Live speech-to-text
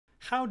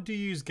How do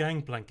you use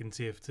Gangplank in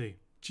TFT?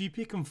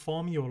 GP can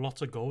farm you a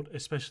lot of gold,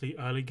 especially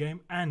early game,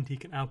 and he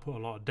can output a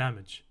lot of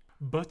damage.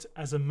 But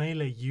as a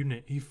melee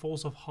unit, he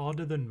falls off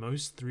harder than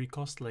most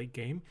 3-cost late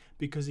game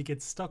because he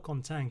gets stuck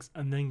on tanks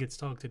and then gets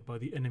targeted by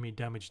the enemy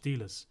damage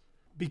dealers.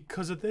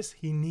 Because of this,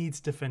 he needs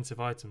defensive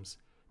items.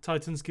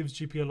 Titans gives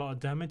GP a lot of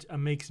damage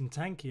and makes him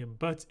tankier,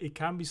 but it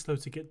can be slow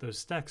to get those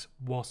stacks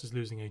whilst he's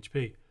losing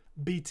HP.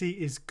 BT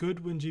is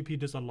good when GP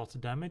does a lot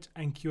of damage,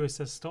 and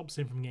QSS stops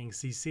him from getting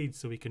CC'd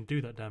so he can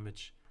do that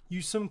damage.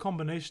 Use some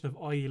combination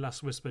of IE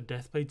Last Whisper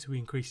Deathblade to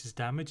increase his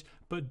damage,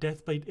 but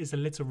Deathblade is a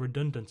little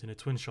redundant in a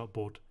twin shot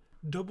board.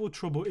 Double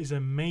Trouble is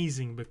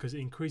amazing because it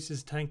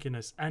increases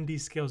tankiness and he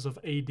scales off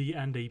AD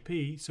and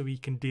AP so he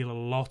can deal a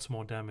lot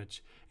more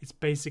damage. It's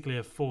basically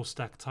a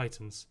 4-stack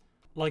Titans.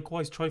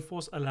 Likewise,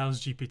 Triforce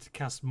allows GP to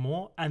cast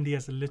more and he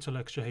has a little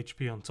extra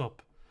HP on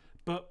top.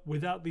 But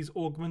without these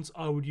augments,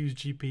 I would use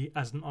GP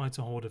as an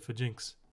item holder for Jinx.